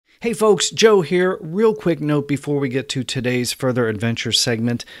Hey folks, Joe here. Real quick note before we get to today's Further Adventure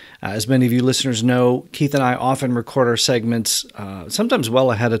segment. As many of you listeners know, Keith and I often record our segments sometimes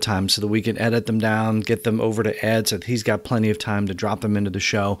well ahead of time so that we can edit them down, get them over to Ed so that he's got plenty of time to drop them into the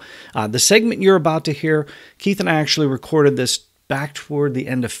show. The segment you're about to hear, Keith and I actually recorded this back toward the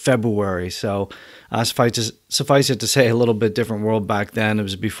end of February. So suffice it to say, a little bit different world back then. It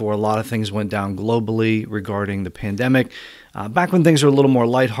was before a lot of things went down globally regarding the pandemic. Back when things were a little more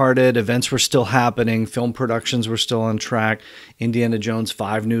lighthearted, events were still happening, film productions were still on track. Indiana Jones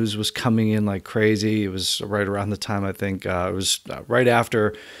 5 news was coming in like crazy. It was right around the time, I think, it was right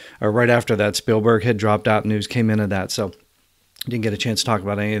after that Spielberg had dropped out, news came into that. So didn't get a chance to talk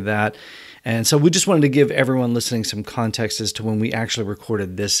about any of that. And so we just wanted to give everyone listening some context as to when we actually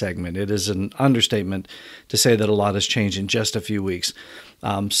recorded this segment. It is an understatement to say that a lot has changed in just a few weeks.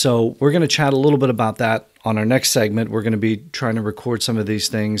 So we're going to chat a little bit about that on our next segment. We're going to be trying to record some of these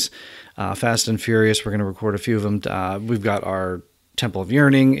things fast and furious. We're going to record a few of them. We've got our Temple of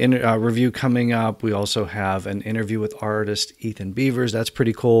Yearning review coming up. We also have an interview with artist Ethan Beavers. That's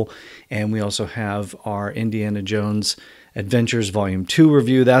pretty cool. And we also have our Indiana Jones Adventures Volume 2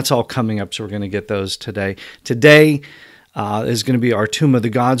 review. That's all coming up, so we're going to get those today. Today is going to be our Tomb of the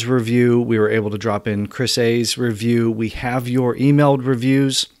Gods review. We were able to drop in Chris A's review. We have your emailed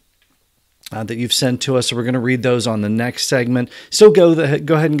reviews that you've sent to us, so we're going to read those on the next segment. So go ahead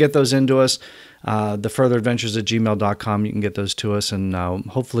and get those into us. thefurtheradventures@gmail.com. You can get those to us, and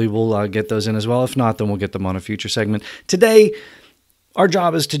hopefully we'll get those in as well. If not, then we'll get them on a future segment. Today, our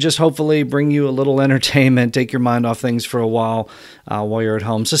job is to just hopefully bring you a little entertainment, take your mind off things for a while you're at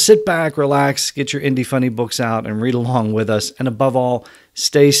home. So sit back, relax, get your indie funny books out and read along with us. And above all,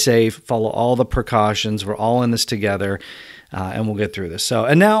 stay safe, follow all the precautions. We're all in this together, and we'll get through this. So,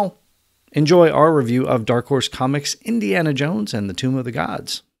 and now, enjoy our review of Dark Horse Comics' Indiana Jones and the Tomb of the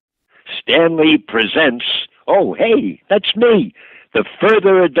Gods. Stanley presents, oh, hey, that's me, The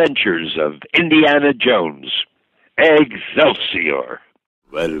Further Adventures of Indiana Jones. Excelsior.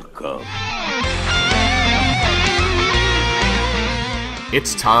 Welcome.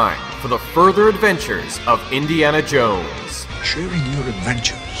 It's time for the further adventures of Indiana Jones. Sharing your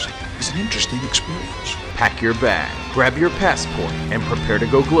adventures is an interesting experience. Pack your bag, grab your passport, and prepare to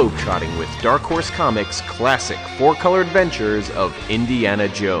go globetrotting with Dark Horse Comics' classic four-color adventures of Indiana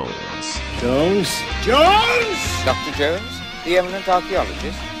Jones. Jones? Dr. Jones, the eminent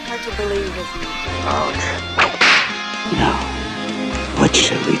archaeologist? Hard to believe, isn't it? Ouch. Now, what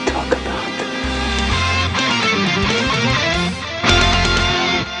shall we talk about?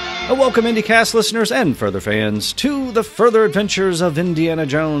 Welcome, IndyCast listeners and further fans, to the Further Adventures of Indiana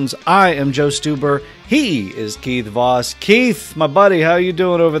Jones. I am Joe Stuber. He is Keith Voss. Keith, my buddy, how you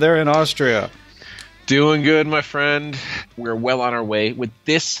doing over there in Austria? Doing good, my friend. We're well on our way with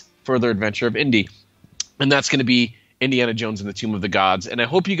this further adventure of Indy, and that's going to be Indiana Jones and the Tomb of the Gods. And I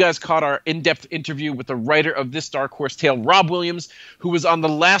hope you guys caught our in-depth interview with the writer of this Dark Horse tale, Rob Williams, who was on the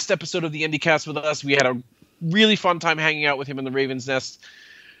last episode of the IndyCast with us. We had a really fun time hanging out with him in the Raven's Nest,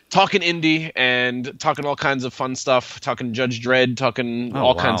 talking Indy and talking all kinds of fun stuff, talking Judge Dredd, talking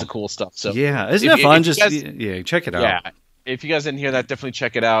all kinds of cool stuff. So yeah, isn't it fun? Yeah, check it out. Yeah. If you guys didn't hear that, definitely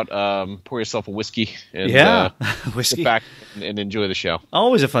check it out. Pour yourself a whiskey and whiskey. sit back and enjoy the show.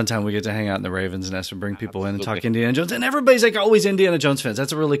 Always a fun time. We get to hang out in the Raven's Nest and bring people in and talk Indiana Jones. And everybody's like always Indiana Jones fans.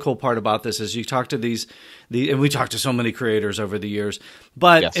 That's a really cool part about this is you talk to and we talk to so many creators over the years.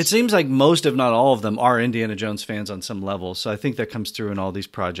 But It seems like most, if not all of them, are Indiana Jones fans on some level. So I think that comes through in all these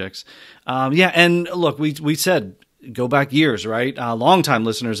projects. And look, we said – go back years, right? Longtime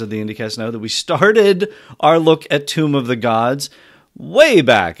listeners of the IndyCast know that we started our look at Tomb of the Gods way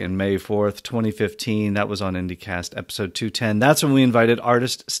back in May 4th, 2015. That was on IndyCast episode 210. That's when we invited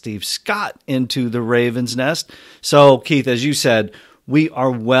artist Steve Scott into the Raven's Nest. So, Keith, as you said, we are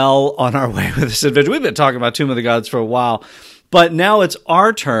well on our way with this adventure. We've been talking about Tomb of the Gods for a while, but now it's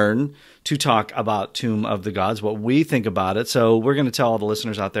our turn to talk about Tomb of the Gods, what we think about it. So we're going to tell all the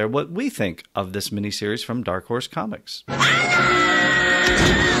listeners out there what we think of this miniseries from Dark Horse Comics.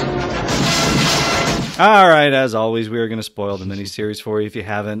 All right, as always, we are going to spoil the miniseries for you if you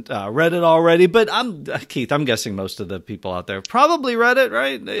haven't read it already. But Keith, I'm guessing most of the people out there probably read it,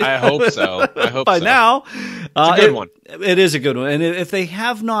 right? I hope so. By now. It's a good one. It is a good one. And if they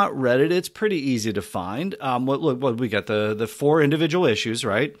have not read it, it's pretty easy to find. What we got the 4 individual issues,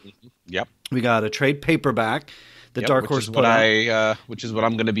 right? Yep. We got a trade paperback. The Dark Horse put out. Which is what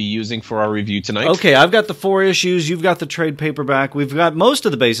I'm going to be using for our review tonight. Okay, I've got the 4 issues. You've got the trade paperback. We've got most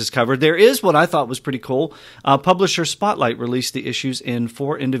of the bases covered. There is what I thought was pretty cool. Publisher Spotlight released the issues in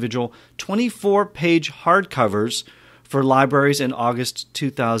 4 individual 24-page hardcovers for libraries in August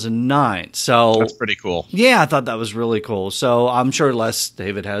 2009. So that's pretty cool. Yeah, I thought that was really cool. So I'm sure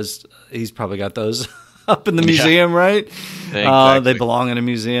David he's probably got those up in the museum, right? Exactly. They belong in a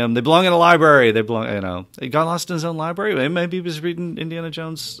museum. They belong in a library. They belong, he got lost in his own library. Maybe he was reading Indiana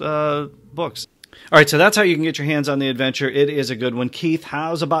Jones books. All right, so that's how you can get your hands on the adventure. It is a good one. Keith,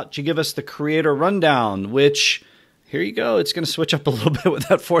 how's about you give us the creator rundown, which, here you go. It's going to switch up a little bit with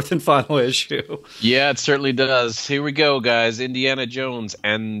that fourth and final issue. Yeah, it certainly does. Here we go, guys. Indiana Jones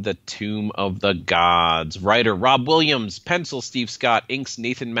and the Tomb of the Gods. Writer Rob Williams. Pencil Steve Scott. Inks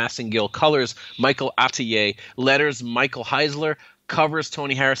Nathan Massengill. Colors Michael Attier. Letters Michael Heisler. Covers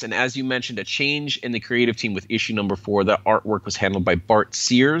Tony Harris. And as you mentioned, a change in the creative team with issue number 4. The artwork was handled by Bart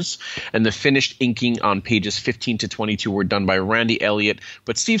Sears. And the finished inking on pages 15 to 22 were done by Randy Elliott.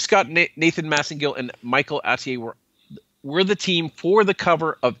 But Steve Scott, Nathan Massengill, and Michael Attier were the team for the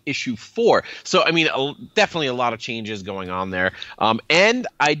cover of issue 4. So, I mean, definitely a lot of changes going on there. And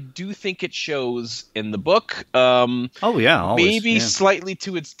I do think it shows in the book. Always, maybe slightly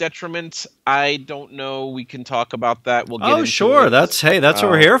to its detriment. I don't know. We can talk about that. We'll get into sure. it. That's what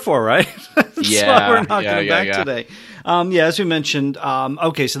we're here for, right? That's why we're knocking back today. As we mentioned,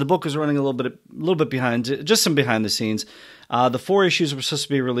 so the book was running a little bit behind, just some behind the scenes. The 4 issues were supposed to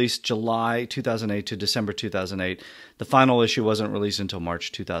be released July 2008 to December 2008. The final issue wasn't released until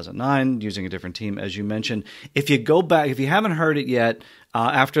March 2009, using a different team, as you mentioned. If you go back, if you haven't heard it yet,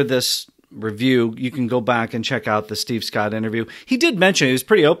 after this review, you can go back and check out the Steve Scott interview. He did mention, he was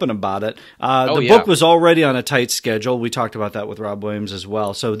pretty open about it. The book was already on a tight schedule. We talked about that with Rob Williams as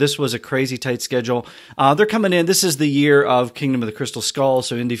well. So this was a crazy tight schedule. They're coming in. This is the year of Kingdom of the Crystal Skull.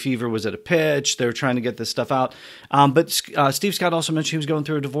 So Indy Fever was at a pitch. They were trying to get this stuff out. But Steve Scott also mentioned he was going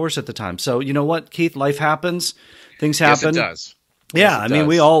through a divorce at the time. So you know what, Keith, life happens. Things happen. Yes, it does. Yeah, I mean,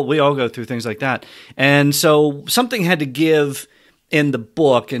 we all go through things like that. And so something had to give in the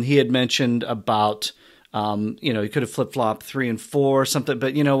book, and he had mentioned about, he could have flip-flopped 3 and 4 or something,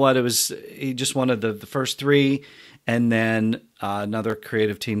 but you know what? He just wanted the first 3, and then another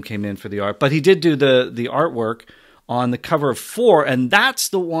creative team came in for the art. But he did do the artwork on the cover of 4, and that's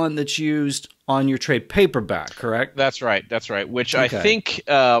the one that's used on your trade paperback, correct? That's right. Which okay. I think,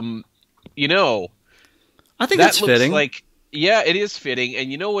 I think that that's fitting. Yeah, it is fitting,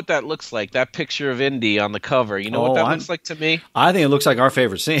 and you know what that looks like? That picture of Indy on the cover. You know what that looks like to me? I think it looks like our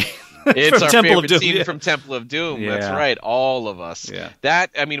favorite scene. It's our Temple favorite scene from Temple of Doom. Yeah. That's right, all of us. Yeah.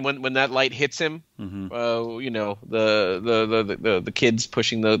 That, I mean, when that light hits him, the kids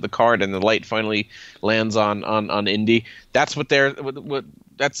pushing the cart, and the light finally lands on Indy. That's what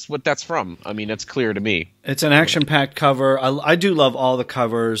that's from. I mean, it's clear to me. It's an action-packed cover. I do love all the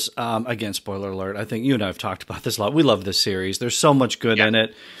covers. Again, spoiler alert. I think you and I have talked about this a lot. We love this series. There's so much good in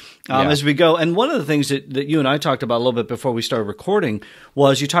it. As we go, and one of the things that you and I talked about a little bit before we started recording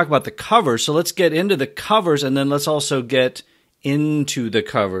was you talk about the covers. So let's get into the covers, and then let's also get into the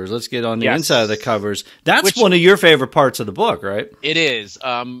covers. Let's get on the inside of the covers. That's one of your favorite parts of the book, right? It is.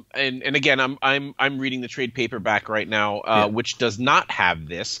 And again, I'm reading the trade paperback right now, which does not have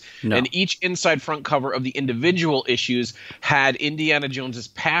this. No. And each inside front cover of the individual issues had Indiana Jones's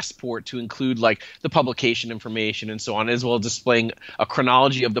passport to include like the publication information and so on, as well as displaying a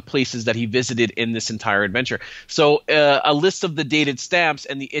chronology of the places that he visited in this entire adventure. So a list of the dated stamps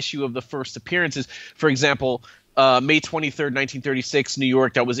and the issue of the first appearances. For example, May 23rd, 1936, New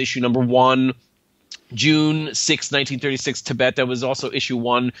York, that was issue number 1. June 6th, 1936, Tibet, that was also issue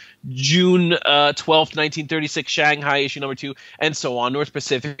 1. June 12th, 1936, Shanghai, issue number 2, and so on. North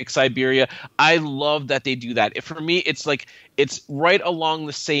Pacific, Siberia. I love that they do that. For me, it's right along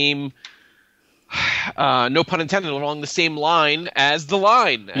the same, no pun intended, along the same line as the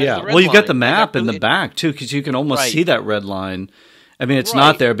line. Well, you've got the map in the back, too, because you can almost see that red line. I mean, it's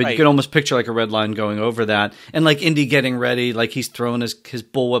not there, but you can almost picture like a red line going over that. And like Indy getting ready, like he's throwing his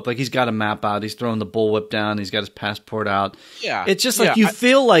bullwhip, like he's got a map out, he's throwing the bullwhip down, he's got his passport out. Yeah. It's just like you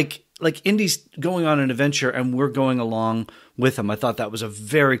feel like Indy's going on an adventure and we're going along with him. I thought that was a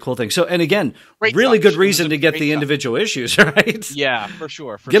very cool thing. So, and again, really good reason to get the individual issues, right? Yeah, for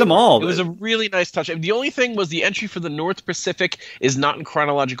sure. Get them all. It was a really nice touch. The only thing was the entry for the North Pacific is not in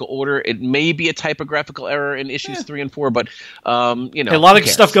chronological order. It may be a typographical error in issues 3 and 4, but a lot of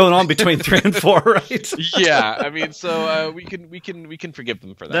stuff going on between 3 and 4, right? Yeah, I mean, so we can forgive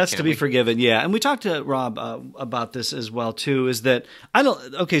them for that. That's to be forgiven, yeah. And we talked to Rob about this as well too. Is that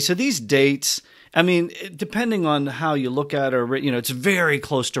so these dates. I mean, depending on how you look at it, it's very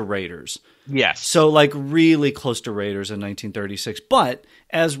close to Raiders. Yes. So, like, really close to Raiders in 1936. But,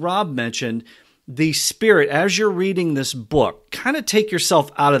 as Rob mentioned, the spirit, as you're reading this book, kind of take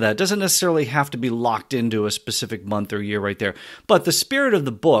yourself out of that. It doesn't necessarily have to be locked into a specific month or year right there. But the spirit of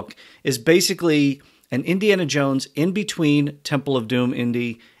the book is basically an Indiana Jones in between Temple of Doom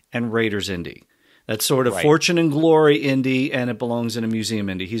Indy and Raiders Indy. That's sort of Fortune and Glory Indy, and it belongs in a museum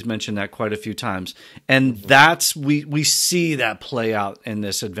Indy. He's mentioned that quite a few times. And that's, we see that play out in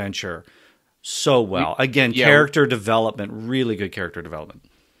this adventure so well. Again, character development, really good character development.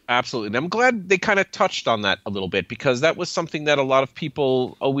 Absolutely. And I'm glad they kind of touched on that a little bit, because that was something that a lot of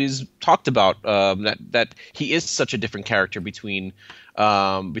people always talked about, that he is such a different character between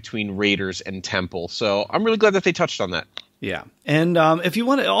Raiders and Temple. So I'm really glad that they touched on that. Yeah. And if you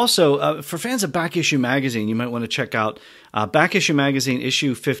want to also, for fans of Back Issue Magazine, you might want to check out Back Issue Magazine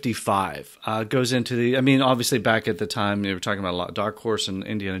issue 55. Goes into the, I mean, obviously back at the time, they were talking about a lot of Dark Horse and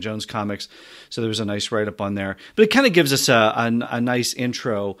Indiana Jones comics. So there was a nice write-up on there. But it kind of gives us a nice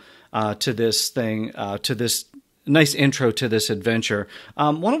intro to this thing, to this nice intro to this adventure.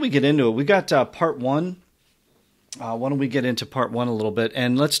 Why don't we get into it? We got part one. Why don't we get into part one a little bit?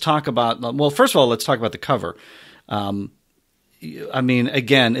 And let's talk about, well, first of all, let's talk about the cover. I mean,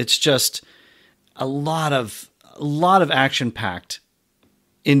 again, it's just a lot of action-packed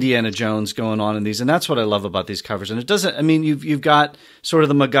Indiana Jones going on in these, and that's what I love about these covers. And it doesn't, I mean, you've got sort of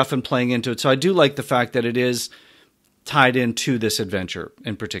the MacGuffin playing into it, so I do like the fact that it is tied into this adventure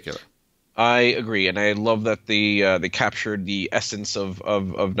in particular. I agree, and I love that they captured the essence of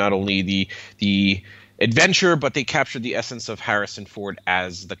not only the adventure, but they captured the essence of Harrison Ford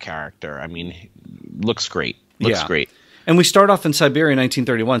as the character. I mean, looks great. Looks great. And we start off in Siberia in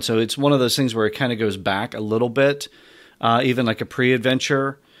 1931, so it's one of those things where it kind of goes back a little bit, even like a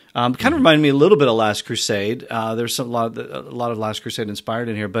pre-adventure. Kind of reminded me a little bit of Last Crusade. There's a lot of Last Crusade inspired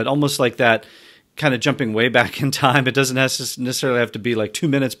in here, but almost like that, kind of jumping way back in time. It doesn't necessarily have to be like 2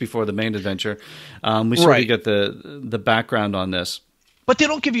 minutes before the main adventure. We sort of get the background on this. But they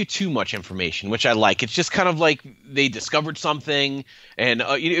don't give you too much information, which I like. It's just kind of like they discovered something, and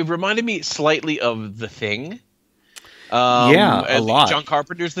it reminded me slightly of The Thing. A lot. John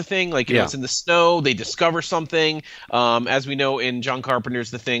Carpenter's The Thing, like it's in the snow. They discover something. As we know in John Carpenter's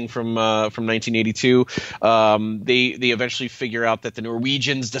The Thing from 1982, they eventually figure out that the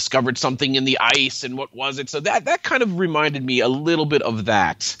Norwegians discovered something in the ice, and what was it? So that kind of reminded me a little bit of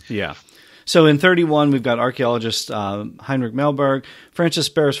that. Yeah. So in 31, we've got archaeologist Heinrich Melberg, Francis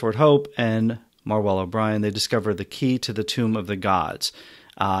Beresford Hope, and Marwell O'Brien. They discover the key to the Tomb of the Gods.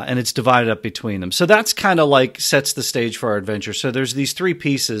 And it's divided up between them. So that's kind of like sets the stage for our adventure. So there's these three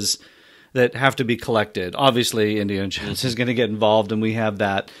pieces that have to be collected. Obviously, Indiana Jones is going to get involved, and we have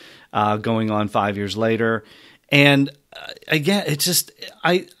that going on 5 years later. And again, it's just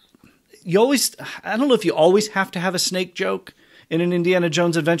I don't know if you always have to have a snake joke in an Indiana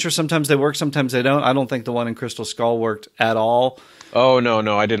Jones adventure. Sometimes they work, sometimes they don't. I don't think the one in Crystal Skull worked at all. Oh,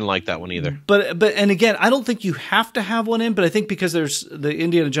 no, I didn't like that one either. But and again, I don't think you have to have one in, but I think because there's the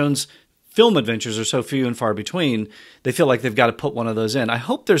Indiana Jones film adventures are so few and far between, they feel like they've got to put one of those in. I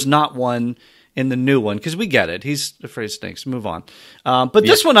hope there's not one in the new one, because we get it. He's afraid of snakes. Move on. But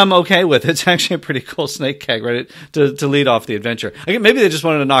this one I'm okay with. It's actually a pretty cool snake gag, right? To lead off the adventure. I guess maybe they just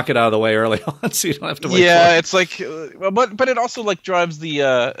wanted to knock it out of the way early on, so you don't have to wait. Yeah, it's like, but it also like drives the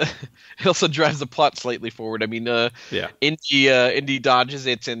it also drives the plot slightly forward. I mean, Indy dodges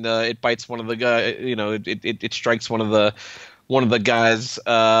it, and it bites one of the guys. It strikes one of the guys,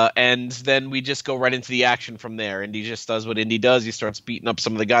 and then we just go right into the action from there. Indy just does what Indy does. He starts beating up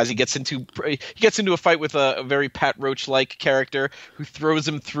some of the guys. He gets into a fight with a very Pat Roach-like character who throws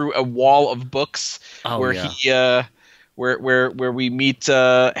him through a wall of books, where we meet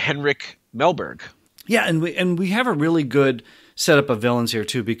Henrik Melberg. Yeah, and we have a really good setup of villains here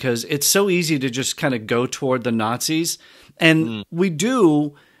too, because it's so easy to just kind of go toward the Nazis, and we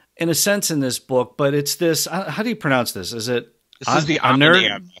do in a sense in this book. But it's this. How do you pronounce this? Is it? This is the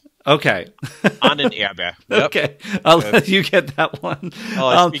Ahnenerbe. Okay. Ahnenerbe. Yep. Okay, I'll let you get that one.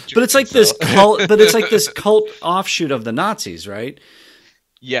 But it's like this cult. But it's like this cult offshoot of the Nazis, right?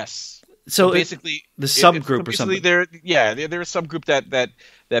 Yes. So basically, the subgroup or something. They're a subgroup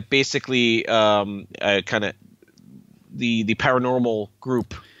that basically kind of the paranormal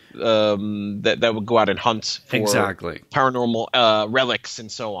group that would go out and hunt for paranormal relics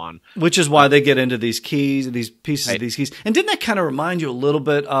and so on. Which is why they get into these keys, these pieces of these keys. And didn't that kind of remind you a little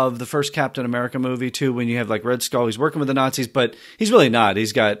bit of the first Captain America movie too, when you have like Red Skull, he's working with the Nazis, but he's really not.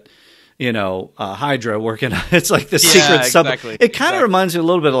 He's got, Hydra working. It's like the secret sub. Exactly. It kind of reminds me a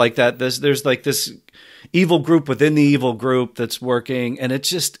little bit of like that. There's like this evil group within the evil group that's working, and it's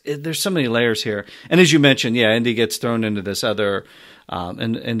just there's so many layers here. And as you mentioned, Indy gets thrown into this other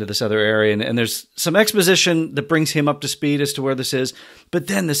into this other area, and there's some exposition that brings him up to speed as to where this is. But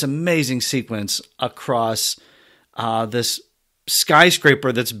then this amazing sequence across this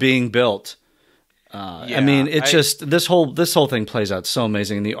skyscraper that's being built. I mean, just this whole thing plays out so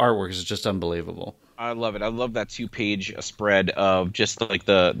amazing, and the artwork is just unbelievable. I love it. I love that 2-page spread of just like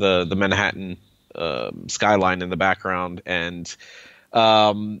the Manhattan skyline in the background, and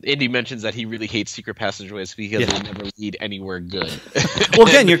Indy mentions that he really hates secret passageways because they never lead anywhere good. Well,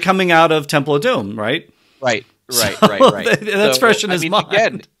 again, you're coming out of Temple of Doom, right? Right. That's fresh in his mind.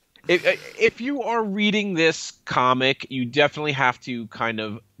 Again, if you are reading this comic, you definitely have to kind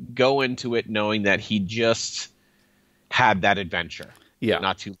of go into it knowing that he just had that adventure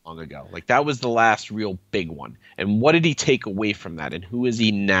not too long ago. Like, that was the last real big one. And what did he take away from that? And who is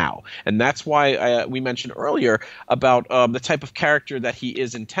he now? And that's why we mentioned earlier about the type of character that he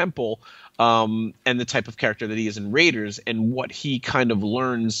is in Temple and the type of character that he is in Raiders, and what he kind of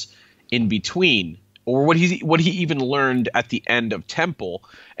learns in between, or what he even learned at the end of Temple,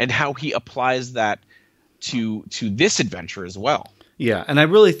 and how he applies that to this adventure as well. Yeah, and I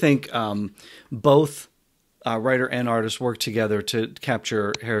really think both writer and artist work together to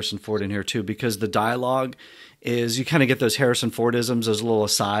capture Harrison Ford in here too, because the dialogue is, you kind of get those Harrison Fordisms, those little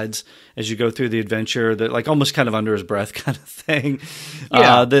asides as you go through the adventure, that like almost kind of under his breath kind of thing,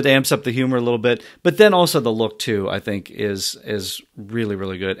 that amps up the humor a little bit. But then also the look too, I think is really,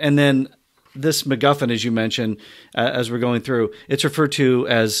 really good. And then this MacGuffin, as you mentioned, as we're going through, it's referred to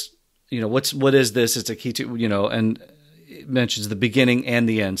as, what is this? It's a key to, and it mentions the beginning and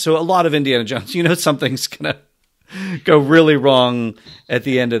the end. So a lot of Indiana Jones, something's going to go really wrong at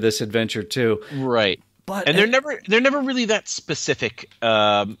the end of this adventure too. Right. And they're never really that specific,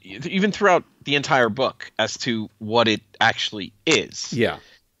 even throughout the entire book, as to what it actually is. Yeah.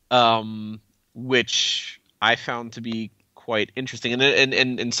 Which I found to be quite interesting,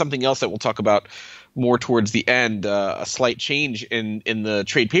 and something else that we'll talk about more towards the end, a slight change in the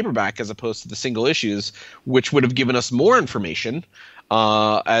trade paperback as opposed to the single issues, which would have given us more information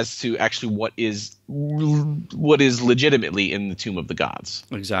as to actually what is legitimately in the Tomb of the Gods.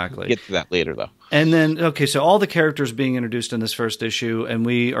 Exactly. We'll get to that later, though. And then, so all the characters being introduced in this first issue, and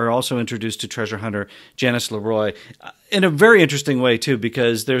we are also introduced to treasure hunter Janice Leroy in a very interesting way too,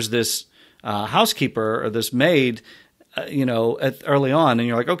 because there's this housekeeper or this maid, early on, and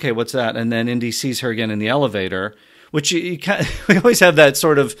you're like, okay, what's that? And then Indy sees her again in the elevator, which we always have that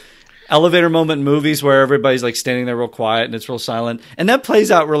sort of elevator moment in movies where everybody's like standing there real quiet and it's real silent. And that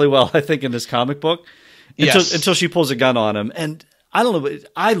plays out really well, I think, in this comic book until she pulls a gun on him. And I don't know,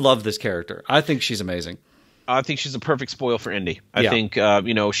 I love this character. I think she's amazing. I think she's a perfect spoil for Indy. I think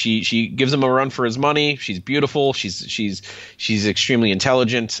she gives him a run for his money. She's beautiful. She's extremely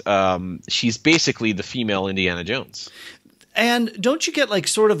intelligent. She's basically the female Indiana Jones. And don't you get like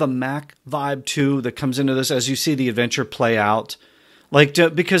sort of a Mac vibe too that comes into this as you see the adventure play out? Like,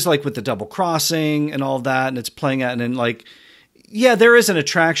 because like with the double crossing and all that, and it's playing out, and then like, there is an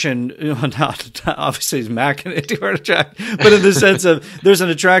attraction. Not obviously Mac and Indy are an attraction, but in the sense of there's an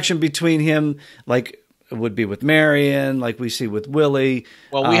attraction between him, like it would be with Marion, like we see with Willie.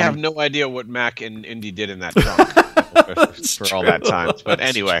 Well, we have no idea what Mac and Indy did in that trunk for all that time. But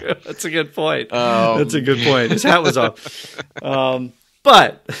anyway, that's a good point. That's a good point. His hat was off.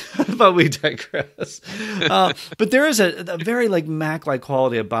 But we digress. But there is a very like Mac-like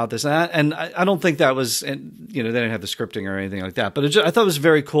quality about this, and I don't think that was, they didn't have the scripting or anything like that. But I thought it was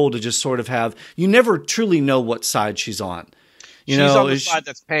very cool to just sort of have, you never truly know what side she's on. She's on the side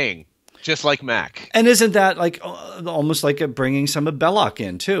that's paying. Just like Mac. And isn't that like almost like bringing some of Belloc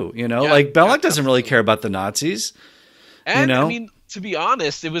in too? Like Belloc doesn't really care about the Nazis. And I mean, to be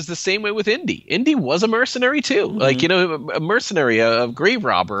honest, it was the same way with Indy. Indy was a mercenary too, a mercenary, a grave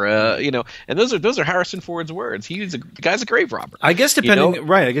robber, and those are Harrison Ford's words. The guy's a grave robber. I guess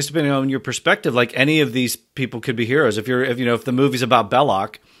depending on your perspective, like any of these people could be heroes. If the movie's about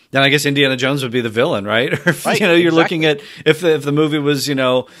Belloc, then I guess Indiana Jones would be the villain, right? Or if, you're looking at if the movie was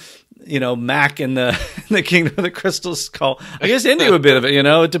Mac in the Kingdom of the Crystal Skull, I guess Indy would be of it.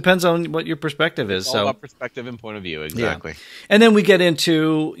 It depends on what your perspective is. All about perspective and point of view, exactly. Yeah. And then we get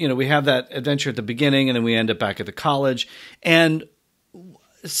into we have that adventure at the beginning, and then we end up back at the college, and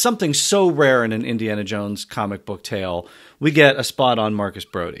something so rare in an Indiana Jones comic book tale, we get a spot on Marcus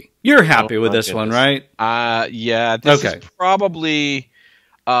Brody. You're happy with this one, right? Yeah. This is probably.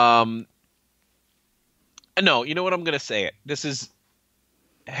 No, you know what? I'm going to say it. This is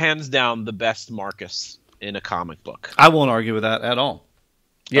hands down the best Marcus in a comic book. I won't argue with that at all.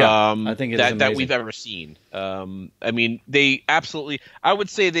 Yeah, I think it's that we've ever seen. I mean, they absolutely. I would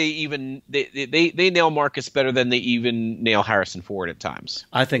say they nail Marcus better than they even nail Harrison Ford at times.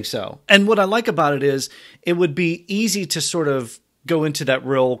 I think so. And what I like about it is it would be easy to sort of go into that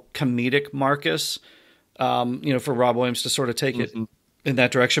real comedic Marcus, for Rob Williams to sort of take it in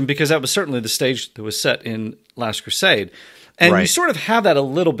that direction, because that was certainly the stage that was set in Last Crusade, and you sort of have that a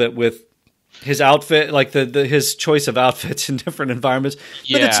little bit with his outfit, like his choice of outfits in different environments,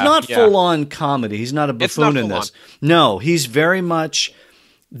 but it's not full on comedy. He's not a buffoon in this. No, he's very much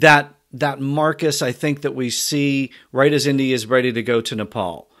that Marcus, I think, that we see right as Indy is ready to go to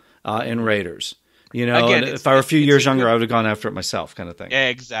Nepal in Raiders. Again, if I were a few years younger, I would have gone after it myself, kind of thing. Yeah,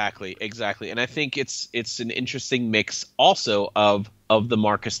 exactly. And I think it's an interesting mix also of the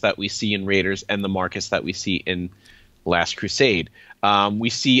Marcus that we see in Raiders and the Marcus that we see in Last Crusade. We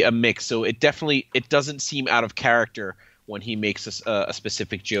see a mix, so it doesn't seem out of character when he makes a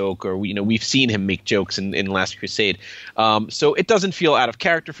specific joke, or we've seen him make jokes in Last Crusade. So it doesn't feel out of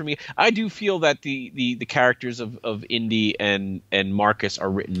character for me. I do feel that the characters of Indy and Marcus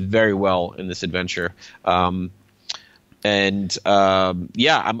are written very well in this adventure. I'm quite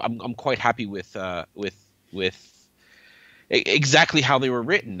happy with exactly how they were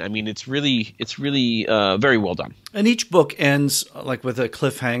written. I mean, it's really very well done. And each book ends like with a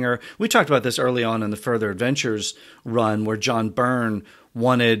cliffhanger. We talked about this early on in the Further Adventures run, where John Byrne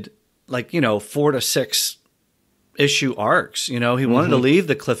wanted 4 to 6 issue arcs. He wanted to leave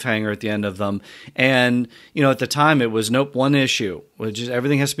the cliffhanger at the end of them. And, at the time it was, nope, 1 issue, which is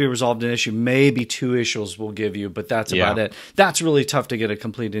everything has to be resolved in an issue. Maybe 2 issues we'll give you, but that's about it. That's really tough to get a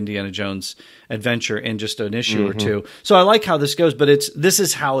complete Indiana Jones adventure in just an issue or 2. So I like how this goes, but this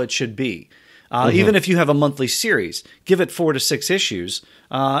is how it should be. Even if you have a monthly series, give it 4 to 6 issues,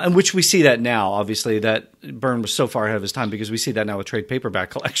 and which we see that now. Obviously, that Byrne was so far ahead of his time, because we see that now with trade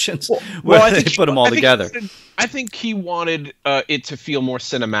paperback collections, where they put them all together. I think he wanted it to feel more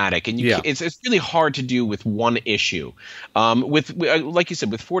cinematic, and it's really hard to do with 1 issue. With like you said,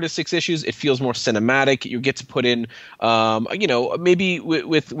 with 4 to 6 issues, it feels more cinematic. You get to put in, maybe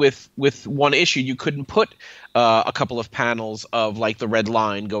with 1 issue, you couldn't put a couple of panels of like the red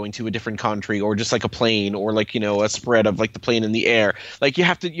line going to a different country, or just like a plane, or like a spread of like the plane in the air. Like you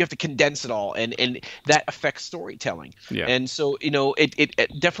have to condense it all, and that affects storytelling. Yeah. And so it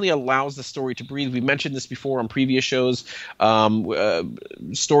definitely allows the story to breathe. We mentioned this before on previous shows.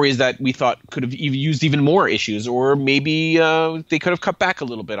 Stories that we thought could have used even more issues, or maybe they could have cut back a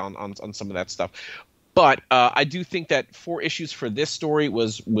little bit on some of that stuff. But I do think that 4 issues for this story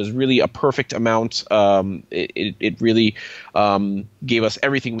was really a perfect amount. It really gave us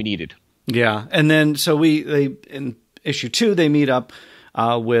everything we needed. Yeah, and then so in issue 2 they meet up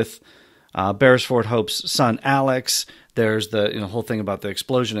with Beresford Hope's son Alex. There's the whole thing about the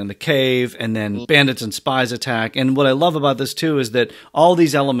explosion in the cave, and then bandits and spies attack. And what I love about this too is that all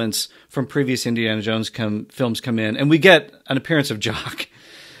these elements from previous Indiana Jones films come in, and we get an appearance of Jock.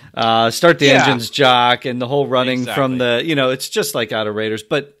 Start the engines, Jock, and the whole running from the, it's just like out of Raiders,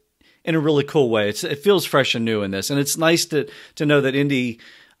 but in a really cool way. It feels fresh and new in this. And it's nice to know that Indy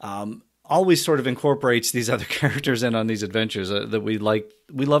always sort of incorporates these other characters in on these adventures that we like.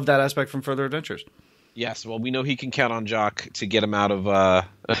 We love that aspect from Further Adventures. Yes, well, we know he can count on Jock to get him out of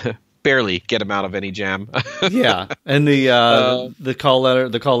barely get him out of any jam. Yeah, and the call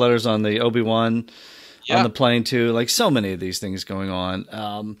letters on the Obi-Wan. Yeah. On the plane too, like so many of these things going on.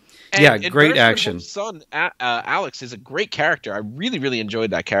 And great action. His son Alex is a great character. I really, really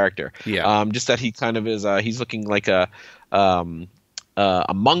enjoyed that character. Yeah, just that he kind of is. He's looking like a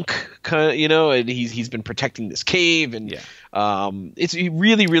monk, and he's been protecting this cave, and it's a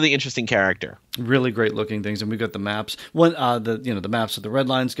really, really interesting character. Really great looking things, and we've got the maps. The maps with the red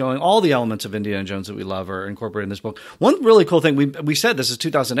lines going. All the elements of Indiana Jones that we love are incorporated in this book. One really cool thing we said this is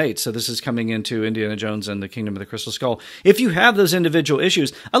 2008, so this is coming into Indiana Jones and the Kingdom of the Crystal Skull. If you have those individual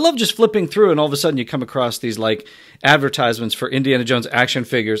issues, I love just flipping through, and all of a sudden you come across these like advertisements for Indiana Jones action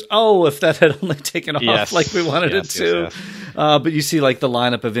figures. Oh, if that had only taken off like we wanted it to. Yes. But you see like the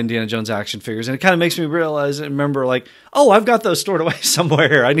lineup of Indiana Jones action figures, and it kind of makes me realize and remember like, oh, I've got those stored away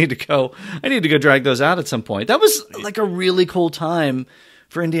somewhere. I need to go drag those out at some point. That was like a really cool time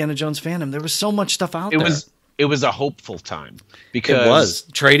for Indiana Jones fandom. There was so much stuff out there. it was a hopeful time because it was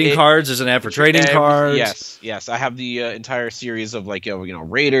trading cards. There's an ad for trading cards. Yes. I have the entire series of like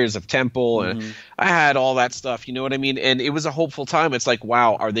Raiders of Temple, and I had all that stuff. You know what I mean? And it was a hopeful time. It's like,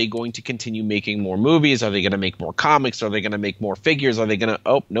 wow, are they going to continue making more movies? Are they going to make more comics? Are they going to make more figures? Are they going to?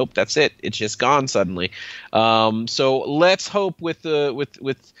 Oh, nope, that's it. It's just gone suddenly. So let's hope with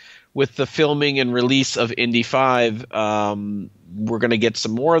the filming and release of Indy 5, we're going to get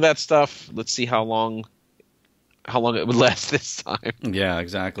some more of that stuff. Let's see how long it would last this time. Yeah,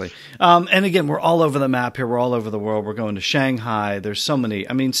 exactly. And again, we're all over the map here. We're all over the world. We're going to Shanghai. There's so many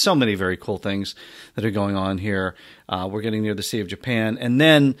very cool things that are going on here. We're getting near the Sea of Japan. And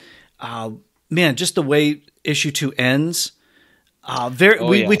then, just the way issue 2 ends.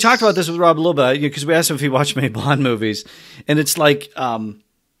 We talked about this with Rob a little bit because we asked him if he watched many Bond movies. And it's like,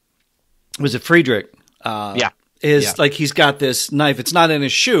 was it Friedrich? Like he's got this knife. It's not in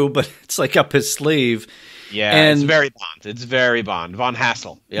his shoe, but it's like up his sleeve. Yeah, and it's very Bond. It's very Bond. Von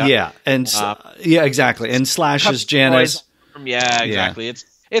Hassel. Yeah, and exactly. And slashes Janice. Yeah, exactly. Yeah.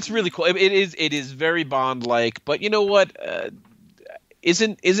 It's really cool. It is very Bond-like. But you know what?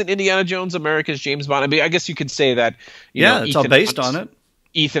 Isn't Indiana Jones America's James Bond? I mean, I guess you could say that. It's all based on it.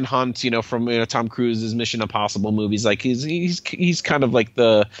 Ethan Hunt, from Tom Cruise's Mission Impossible movies, like he's kind of like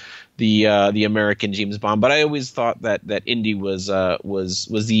the American James Bond. But I always thought that Indy was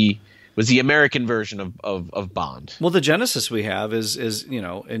the American version of Bond. Well, the genesis we have is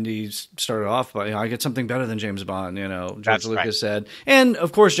Indy started off by I get something better than James Bond. George Lucas said, and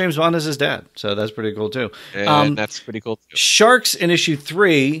of course James Bond is his dad, so that's pretty cool too. That's pretty cool too. Sharks in issue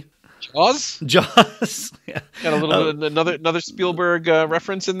 3. Jaws. Yeah. Got a little bit another Spielberg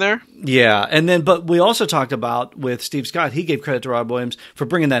reference in there. Yeah, but we also talked about with Steve Scott. He gave credit to Rob Williams for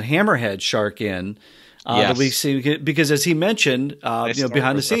bringing that hammerhead shark in. That we see because, as he mentioned,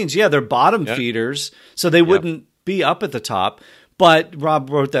 behind the scenes, they're bottom feeders, so they wouldn't be up at the top. But Rob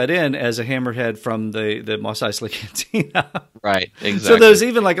wrote that in as a hammerhead from the Mos Eisley Cantina. Right, exactly. So there's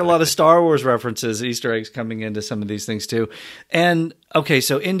even like a lot of Star Wars references, Easter eggs coming into some of these things too. And okay,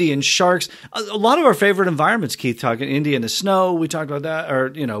 so Indian sharks, a lot of our favorite environments, Keith, talking Indy in the snow, we talked about that,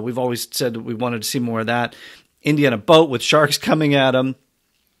 or we've always said that we wanted to see more of that. Indy in a boat with sharks coming at them.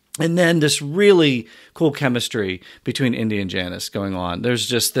 And then this really cool chemistry between Indy and Janice going on. There's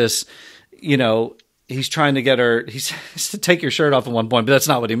just this, he's trying to get her, he says to take your shirt off at one point, but that's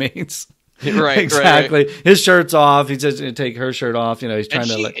not what he means. Right, exactly. Right. His shirt's off. He says to take her shirt off. He's trying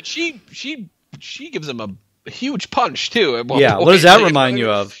she gives him a huge punch too. At one point. What does that remind you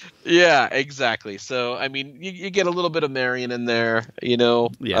of? Yeah, exactly. So, I mean, you get a little bit of Marion in there,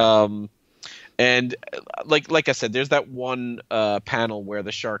 Yeah. And like I said, there's that one panel where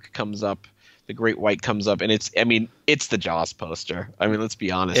the shark comes up, the great white comes up, and it's the Jaws poster. I mean, let's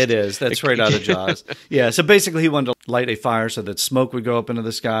be honest. It is. That's right out of Jaws. Yeah. So basically, he wanted to light a fire so that smoke would go up into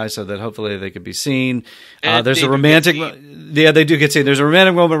the sky, so that hopefully they could be seen. There's a romantic. Yeah, they do get seen. There's a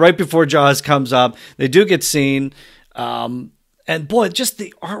romantic moment right before Jaws comes up. They do get seen. And boy, just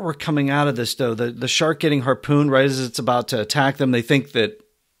the artwork coming out of this, though, the shark getting harpooned right as it's about to attack them. They think that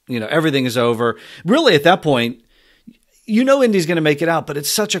everything is over. Really, at that point, Indy's going to make it out, but it's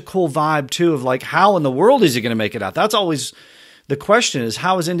such a cool vibe too of like, how in the world is he going to make it out? That's always the question: is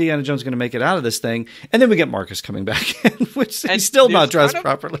how is Indiana Jones going to make it out of this thing? And then we get Marcus coming back in, which he's still not dressed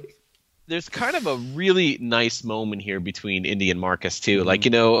properly. There's kind of a really nice moment here between Indy and Marcus too. Like,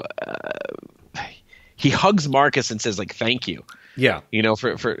 he hugs Marcus and says like, "Thank you." Yeah.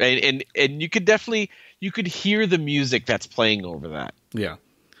 And you could hear the music that's playing over that. Yeah.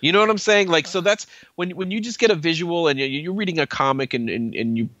 You know what I'm saying? Like, so that's when you just get a visual and you're reading a comic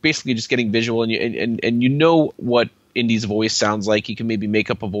and you're basically just getting visual and you know what Indy's voice sounds like. You can maybe make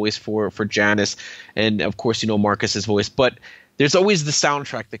up a voice for Janice, and of course Marcus's voice. But there's always the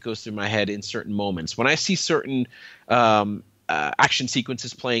soundtrack that goes through my head in certain moments. When I see certain action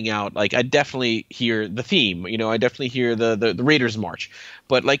sequences playing out, like I definitely hear the theme. I definitely hear the Raiders March.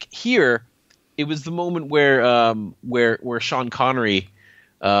 But like here, it was the moment where Sean Connery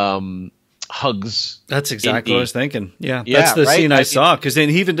hugs. That's exactly Indy. what I was thinking. Yeah, that's the scene I saw, because then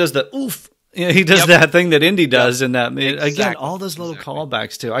he even does the oof. He does that thing that Indy does in that. Exactly. Again, all those little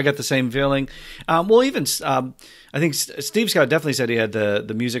callbacks too. I got the same feeling. Even I think Steve Scott definitely said he had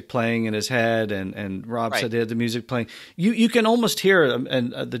the music playing in his head, and Rob said he had the music playing. You can almost hear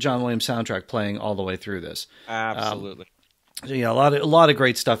the John Williams soundtrack playing all the way through this. Absolutely. A lot of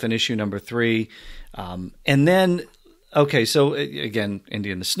great stuff in issue number 3, and then. Okay, so again,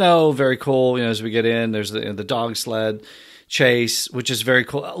 Indy in the snow, very cool. As we get in, there's the dog sled chase, which is very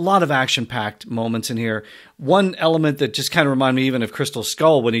cool. A lot of action-packed moments in here. One element that just kind of reminded me even of Crystal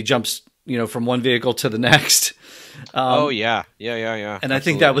Skull when he jumps from one vehicle to the next. Yeah. And I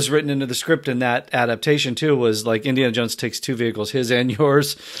think that was written into the script in that adaptation too, was like Indiana Jones takes two vehicles, his and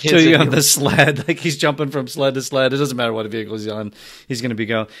yours, on the sled. Like he's jumping from sled to sled. It doesn't matter what vehicle he's on, he's going to be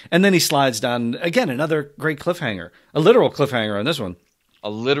going. And then he slides down, again, another great cliffhanger, a literal cliffhanger on this one. A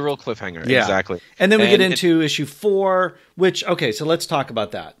literal cliffhanger, yeah. Exactly. And then we get into issue 4, which, okay, so let's talk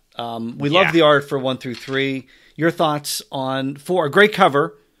about that. We love the art for 1 through 3. Your thoughts on 4? A great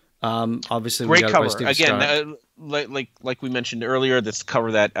cover. Obviously, great cover again. Like we mentioned earlier, this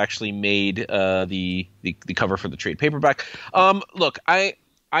cover that actually made the cover for the trade paperback. Look, I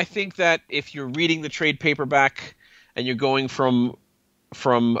think that if you're reading the trade paperback and you're going from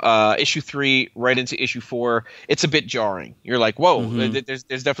issue 3 right into issue 4, it's a bit jarring. You're like, whoa, there's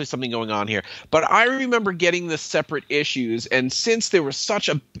definitely something going on here. But I remember getting the separate issues, and since there was such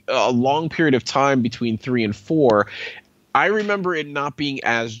a long period of time between 3 and 4, I remember it not being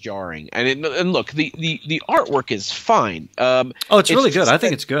as jarring. And look, the artwork is fine. It's really good. I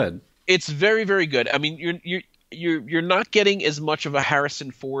think it's good. It's very, very good. I mean, you're not getting as much of a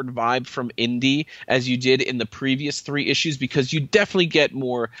Harrison Ford vibe from Indy as you did in the previous 3 issues, because you definitely get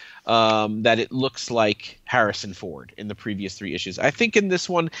more that it looks like Harrison Ford in the previous 3 issues. I think in this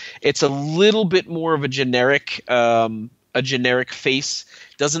one it's a little bit more of a generic face.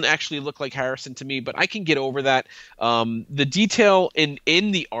 Doesn't actually look like Harrison to me, but I can get over that. The detail in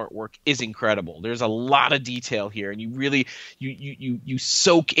the artwork is incredible. There's a lot of detail here, and you really you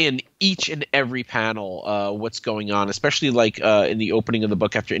soak in each and every panel what's going on, especially like in the opening of the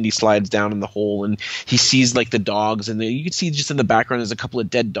book after Indy slides down in the hole and he sees like the dogs, and you can see just in the background there's a couple of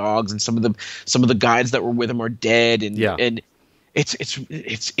dead dogs, and some of the guides that were with him are dead, and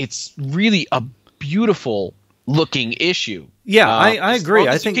it's really a beautiful looking issue. Yeah, I agree.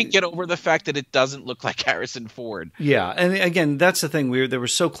 I think you can get over the fact that it doesn't look like Harrison Ford. Yeah, and again, that's the thing. They were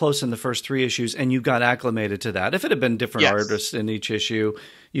so close in the first 3 issues, and you got acclimated to that. If it had been different artists in each issue,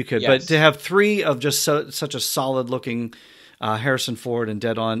 you could. Yes. But to have 3 of just such a solid looking Harrison Ford and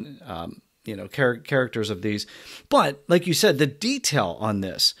dead on, characters of these. But like you said, the detail on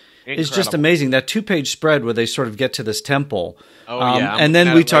this is just amazing. That 2-page spread where they sort of get to this temple. And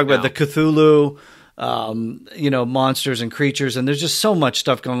then we talk about the Cthulhu. Monsters and creatures, and there's just so much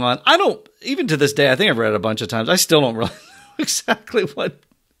stuff going on. I don't, even to this day, I think I've read it a bunch of times, I still don't really know exactly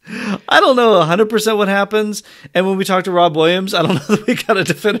I don't know 100% what happens. And when we talk to Rob Williams, I don't know that we got a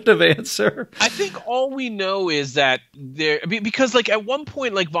definitive answer. I think all we know is that because like at one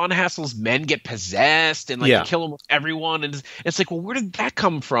point, like Von Hassel's men get possessed and like kill almost everyone, and it's like, well, where did that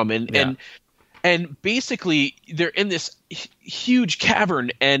come from? And basically they're in this huge cavern,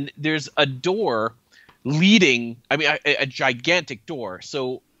 and there's a door leading, a gigantic door.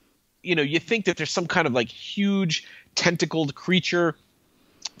 So, you think that there's some kind of like huge tentacled creature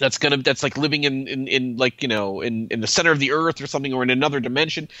that's like living in like, in the center of the earth or something, or in another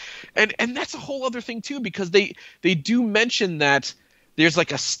dimension. And that's a whole other thing too, because they do mention that there's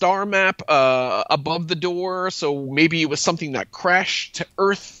like a star map above the door. So maybe it was something that crashed to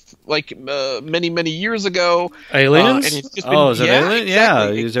Earth like many years ago. Aliens? And it's just is it alien? Exactly,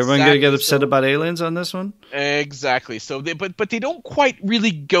 yeah. Is everyone going to get upset about aliens on this one? Exactly. So but they don't quite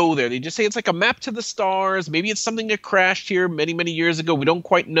really go there. They just say it's like a map to the stars. Maybe it's something that crashed here many years ago. We don't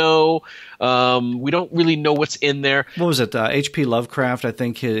quite know. We don't really know what's in there. What was it? H.P. Lovecraft. I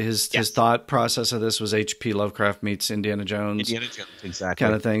think his thought process of this was H.P. Lovecraft meets Indiana Jones. Exactly.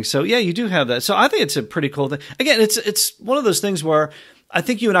 Kind of thing. So yeah, you do have that. So I think it's a pretty cool thing. Again, it's one of those things where I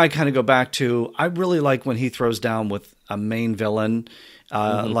think you and I kind of go back to, I really like when he throws down with a main villain,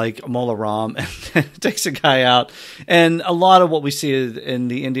 like Mola Ram, and takes a guy out. And a lot of what we see in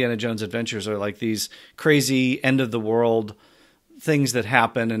the Indiana Jones adventures are like these crazy end of the world things that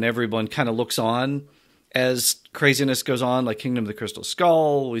happen, and everyone kind of looks on as craziness goes on, like Kingdom of the Crystal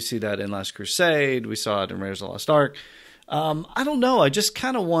Skull. We see that in Last Crusade. We saw it in Raiders of the Lost Ark. I don't know. I just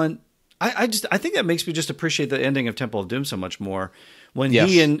kind of want. I think that makes me just appreciate the ending of Temple of Doom so much more. When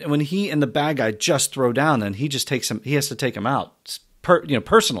he and the bad guy just throw down, and he just takes him. He has to take him out,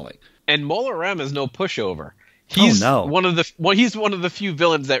 personally. And Mola Ram is no pushover. He's one of the few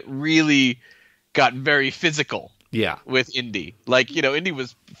villains that really got very physical. Yeah, with Indy, like Indy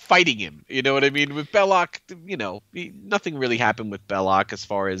was fighting him. You know what I mean? With Belloc, nothing really happened with Belloc as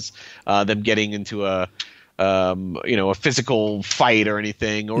far as them getting into a physical fight or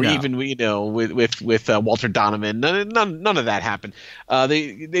anything, or even with Walter Donovan. None of that happened.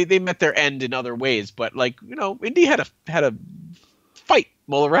 They met their end in other ways, but Indy had a fight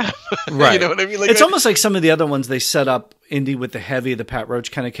Mola Ram. Right. You know what I mean? Like, it's almost like some of the other ones, they set up Indy with the heavy, the Pat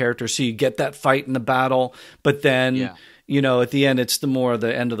Roach kind of character, so you get that fight in the battle, but then at the end, it's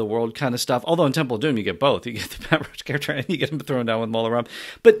the end of the world kind of stuff. Although in Temple of Doom, you get both. You get the Matt Roach character and you get him thrown down with Mola Ram.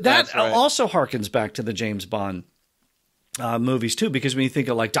 But that also harkens back to the James Bond movies too, because when you think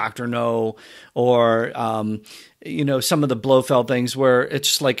of like Dr. No or some of the Blofeld things where it's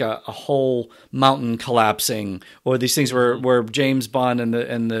just like a whole mountain collapsing, or these things where James Bond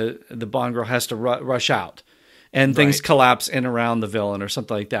and the Bond girl has to rush out and things collapse in around the villain or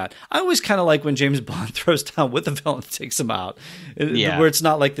something like that. I always kind of like when James Bond throws down with the villain and takes him out, where it's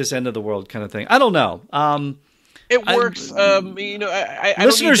not like this end of the world kind of thing. I don't know. It works. I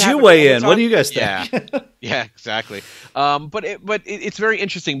listeners, you weigh in. What do you guys think? Yeah, exactly. But it's very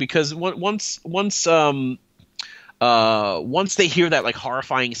interesting because once they hear that like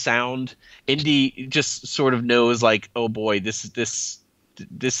horrifying sound, Indy just sort of knows like, oh boy, this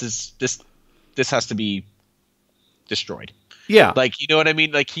has to be destroyed. Yeah, like, you know what I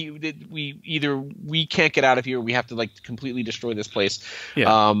mean? Like we can't get out of here. We have to like completely destroy this place.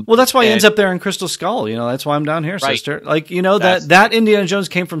 Yeah. Well, that's why he ends up there in Crystal Skull. That's why I'm down here, sister. Like, that Indiana Jones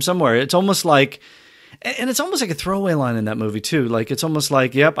came from somewhere. It's almost like, and it's almost like a throwaway line in that movie too. Like, it's almost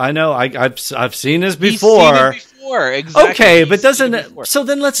like, yep, I know, I've seen this before. He's seen it before, exactly. Okay, but doesn't it? So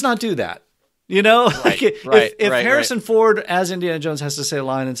then let's not do that. If Harrison Ford as Indiana Jones has to say a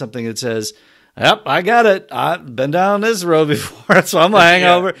line in something that says, "Yep, I got it. I've been down this road before, so I'm a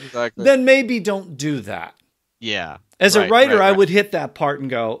hangover." Exactly. Then maybe don't do that. Yeah. As a writer, I would hit that part and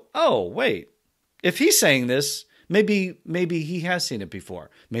go, "Oh, wait. If he's saying this, maybe he has seen it before.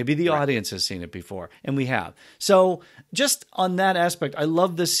 Maybe the audience has seen it before, and we have." So just on that aspect, I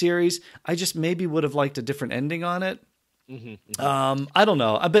love this series. I just maybe would have liked a different ending on it. Mm-hmm. I don't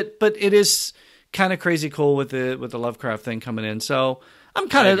know, but it is kind of crazy cool with the Lovecraft thing coming in. So I'm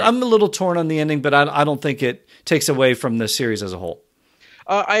a little torn on the ending, but I don't think it takes away from the series as a whole.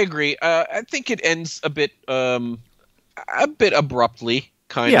 I agree. I think it ends a bit abruptly,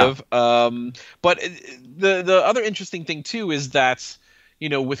 kind of. But the other interesting thing too is that,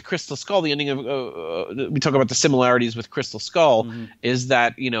 with Crystal Skull, the ending of we talk about the similarities with Crystal Skull, is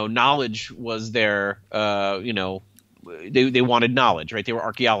that knowledge was their they wanted knowledge, right? They were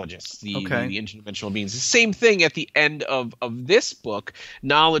archaeologists, the interdimensional beings. The same thing at the end of this book.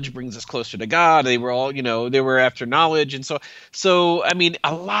 Knowledge brings us closer to God. They were all, they were after knowledge, and so I mean,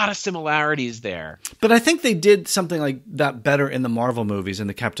 a lot of similarities there. But I think they did something like that better in the Marvel movies, in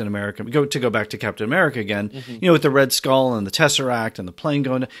the Captain America. Go back to Captain America again, with the Red Skull and the Tesseract and the plane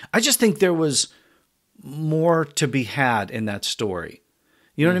going. I just think there was more to be had in that story.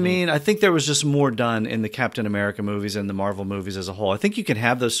 You know what I mean? I think there was just more done in the Captain America movies and the Marvel movies as a whole. I think you can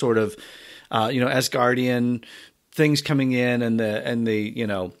have those sort of, Asgardian things coming in, and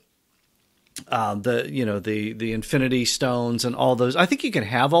the Infinity Stones and all those. I think you can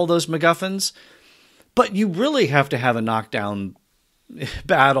have all those MacGuffins, but you really have to have a knockdown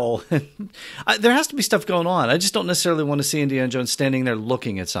battle. There has to be stuff going on. I just don't necessarily want to see Indiana Jones standing there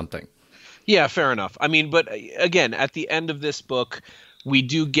looking at something. Yeah, fair enough. I mean, but again, at the end of this book, we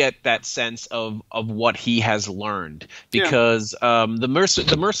do get that sense of what he has learned, because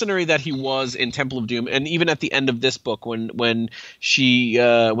the mercenary that he was in Temple of Doom, and even at the end of this book, when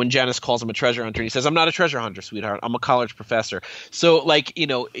Janice calls him a treasure hunter, and he says, "I'm not a treasure hunter, sweetheart. I'm a college professor." So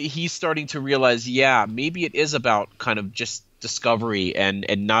he's starting to realize, maybe it is about kind of just discovery and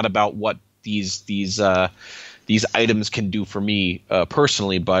not about what these items can do for me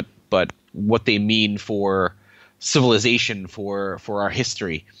personally, but what they mean for civilization, for our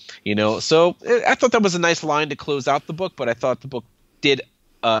history, So I thought that was a nice line to close out the book, but I thought the book did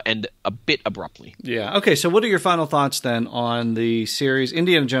end a bit abruptly. Yeah. Okay. So what are your final thoughts then on the series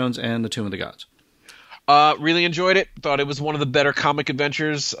Indiana Jones and the Tomb of the Gods? Really enjoyed it. Thought it was one of the better comic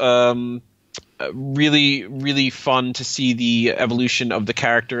adventures. Really, really fun to see the evolution of the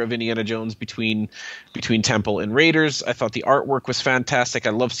character of Indiana Jones between Temple and Raiders. I thought the artwork was fantastic. I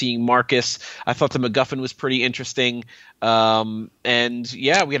love seeing Marcus. I thought the MacGuffin was pretty interesting. And we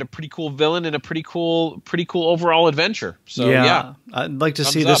had a pretty cool villain and a pretty cool overall adventure. So I'd like to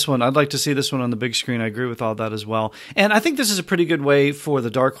see this one. I'd like to see this one on the big screen. I agree with all that as well. And I think this is a pretty good way for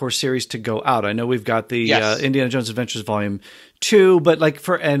the Dark Horse series to go out. I know we've got the Indiana Jones Adventures Volume 2, but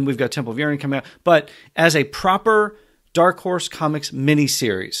and we've got Temple of Urian coming out. But as a proper Dark Horse Comics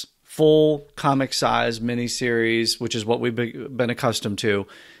miniseries, full comic size miniseries, which is what we've been accustomed to.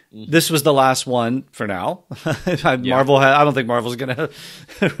 This was the last one for now. Marvel I don't think Marvel's going to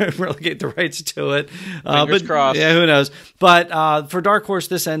relegate the rights to it. Fingers crossed. Yeah, who knows? But for Dark Horse,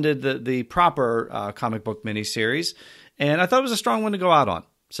 this ended the proper comic book miniseries, and I thought it was a strong one to go out on.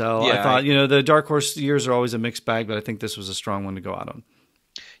 So I thought, the Dark Horse years are always a mixed bag, but I think this was a strong one to go out on.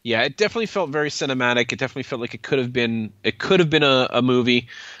 Yeah, it definitely felt very cinematic. It definitely felt like it could have been a movie.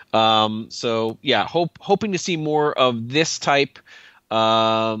 So yeah, hoping to see more of this type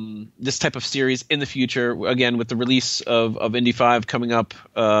of series in the future. Again, with the release of Indy 5 coming up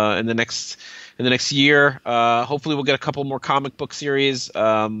in the next year, hopefully we'll get a couple more comic book series.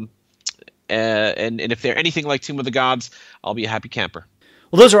 And if they're anything like Tomb of the Gods, I'll be a happy camper.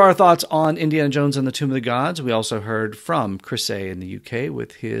 Well, those are our thoughts on Indiana Jones and the Tomb of the Gods. We also heard from Chris A. in the UK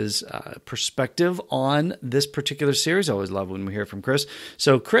with his perspective on this particular series. I always love when we hear from Chris.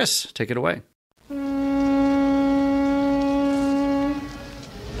 So, Chris, take it away.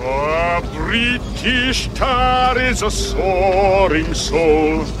 A British tar is a soaring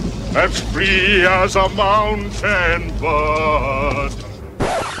soul, as free as a mountain bird.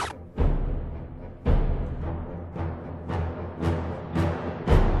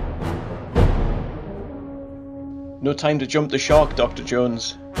 No time to jump the shark, Dr.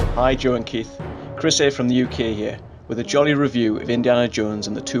 Jones. Hi, Joe and Keith. Chris A. from the UK here, with a jolly review of Indiana Jones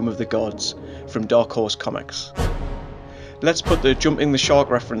and the Tomb of the Gods from Dark Horse Comics. Let's put the jumping the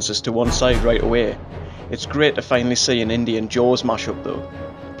shark references to one side right away. It's great to finally see an Indy and Jaws mashup though.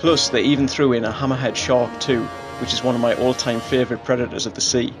 Plus, they even threw in a hammerhead shark too, which is one of my all-time favourite predators of the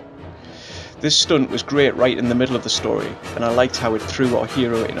sea. This stunt was great right in the middle of the story, and I liked how it threw our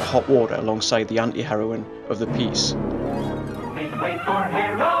hero into hot water alongside the anti-heroine of the piece.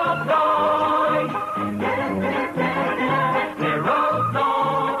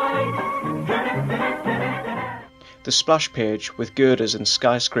 The splash page with girders and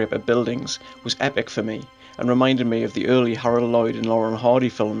skyscraper buildings was epic for me, and reminded me of the early Harold Lloyd and Laurel Hardy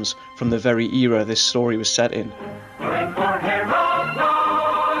films from the very era this story was set in.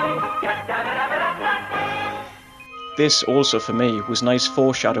 This also for me was nice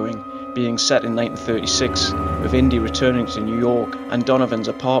foreshadowing, being set in 1936, of Indy returning to New York and Donovan's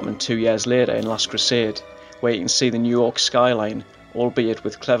apartment 2 years later in Last Crusade, where you can see the New York skyline, albeit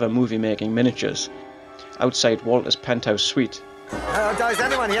with clever movie-making miniatures, outside Walter's penthouse suite. Does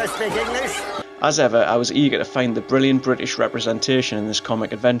anyone here speak English? As ever, I was eager to find the brilliant British representation in this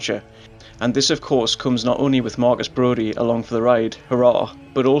comic adventure, and this of course comes not only with Marcus Brody along for the ride, hurrah,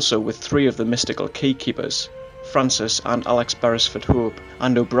 but also with 3 of the mystical keykeepers, Francis and Alex Beresford Hope,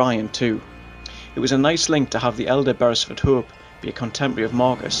 and O'Brien too. It was a nice link to have the elder Beresford Hope be a contemporary of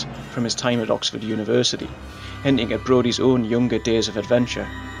Marcus from his time at Oxford University, hinting at Brody's own younger days of adventure.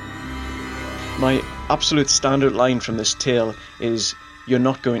 My absolute standout line from this tale is, "You're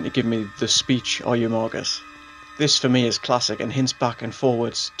not going to give me the speech, are you, Marcus?" This for me is classic and hints back and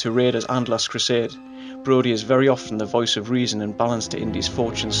forwards to Raiders and Last Crusade. Brody is very often the voice of reason and balance to Indy's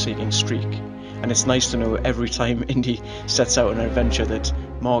fortune-seeking streak, and it's nice to know every time Indy sets out on an adventure that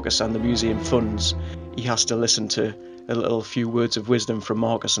Marcus and the museum funds, he has to listen to a little few words of wisdom from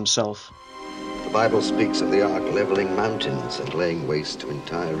Marcus himself. The Bible speaks of the Ark levelling mountains and laying waste to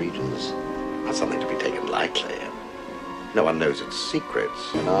entire regions. Not something to be taken lightly. No one knows its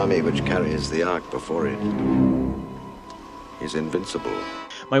secrets. An army which carries the Ark before it is invincible.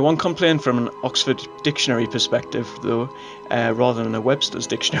 My one complaint from an Oxford Dictionary perspective, though, rather than a Webster's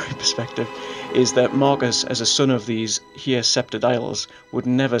Dictionary perspective, is that Marcus, as a son of these here sceptred isles, would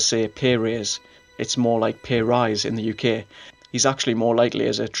never say pay raise. It's more like pay rise in the UK. He's actually more likely,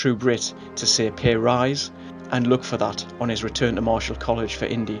 as a true Brit, to say pay rise, and look for that on his return to Marshall College for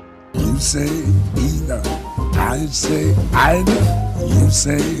Indy. You say either, I say either, you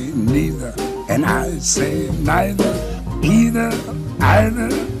say neither, and I say neither. Either, either,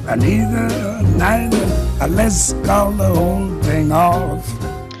 and either, neither. Let's call the whole thing off.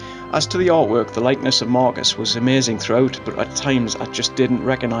 As to the artwork, the likeness of Marcus was amazing throughout, but at times I just didn't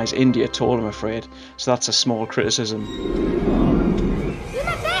recognise Indy at all, I'm afraid, so that's a small criticism. You're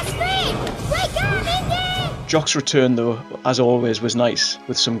my best friend! Wake up, Indy! Jock's return, though, as always, was nice,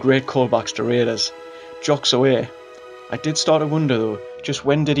 with some great callbacks to Raiders. Jock's away. I did start to wonder, though, just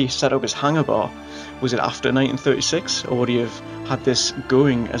when did he set up his hangar bar? Was it after 1936, or would he have had this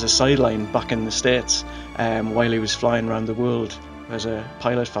going as a sideline back in the States while he was flying around the world as a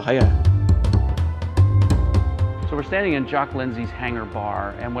pilot for hire? So we're standing in Jock Lindsay's hangar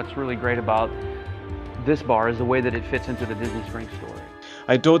bar, and what's really great about this bar is the way that it fits into the Disney Springs story.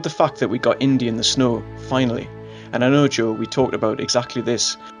 I adored the fact that we got Indy in the snow, finally. And I know, Joe, we talked about exactly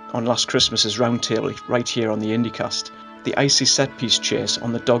this on last Christmas's roundtable right here on the IndyCast. The icy set-piece chase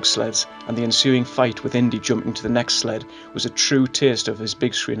on the dog sleds and the ensuing fight with Indy jumping to the next sled was a true taste of his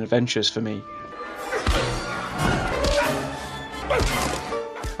big-screen adventures for me.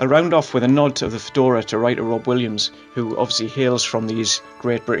 I'll round off with a nod to the fedora to writer Rob Williams, who obviously hails from these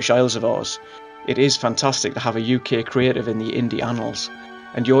great British Isles of ours. It is fantastic to have a UK creative in the Indy annals.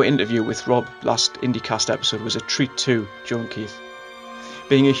 and your interview with Rob last IndyCast episode was a treat too, Joan Keith.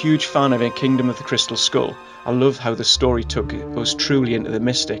 Being a huge fan of A Kingdom of the Crystal Skull, I love how the story took us truly into the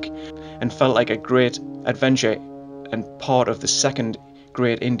mystic and felt like a great adventure and part of the second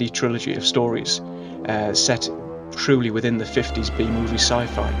great Indy trilogy of stories set truly within the 50s B-movie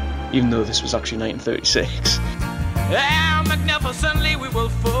sci-fi, even though this was actually 1936. How magnificently we will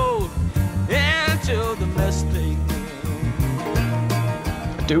fold into the mystic.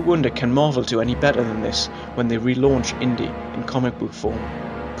 I do wonder, can Marvel do any better than this when they relaunch Indy in comic book form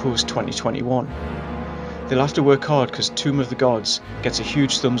post-2021? They'll have to work hard because Tomb of the Gods gets a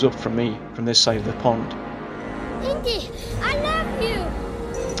huge thumbs up from me from this side of the pond. Indy, I love you.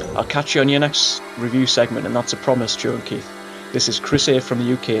 I'll catch you on your next review segment, and that's a promise, Joan Keith. This is Chris A from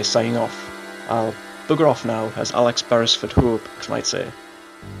the UK signing off. I'll bugger off now, as Alex Beresford Hope might say.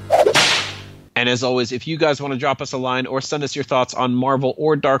 And as always, if you guys want to drop us a line or send us your thoughts on Marvel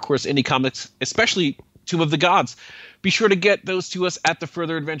or Dark Horse Indie Comics, especially Tomb of the Gods, be sure to get those to us at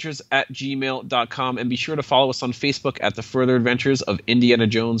thefurtheradventures@gmail.com, and be sure to follow us on Facebook at The Further Adventures of Indiana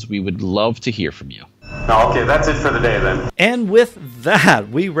Jones. We would love to hear from you. Okay, that's it for the day then. And with that,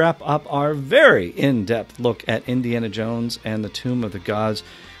 we wrap up our very in-depth look at Indiana Jones and the Tomb of the Gods.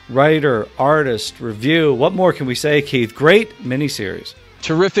 Writer, artist, review, what more can we say, Keith? Great miniseries.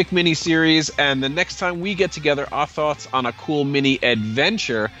 Terrific miniseries, and the next time we get together, our thoughts on a cool mini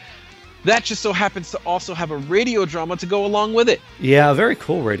adventure that just so happens to also have a radio drama to go along with it. Yeah, a very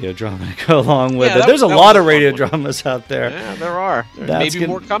cool radio drama to go along with it. There's a lot of radio dramas out there. Yeah, there are. Maybe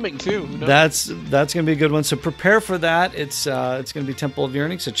more coming too. That's going to be a good one. So prepare for that. It's going to be Temple of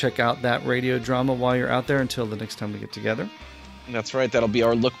Yearning. So check out that radio drama while you're out there until the next time we get together. That's right. That'll be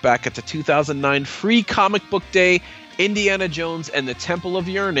our look back at the 2009 Free Comic Book Day, Indiana Jones and the Temple of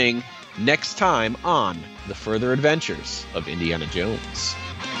Yearning, next time on The Further Adventures of Indiana Jones.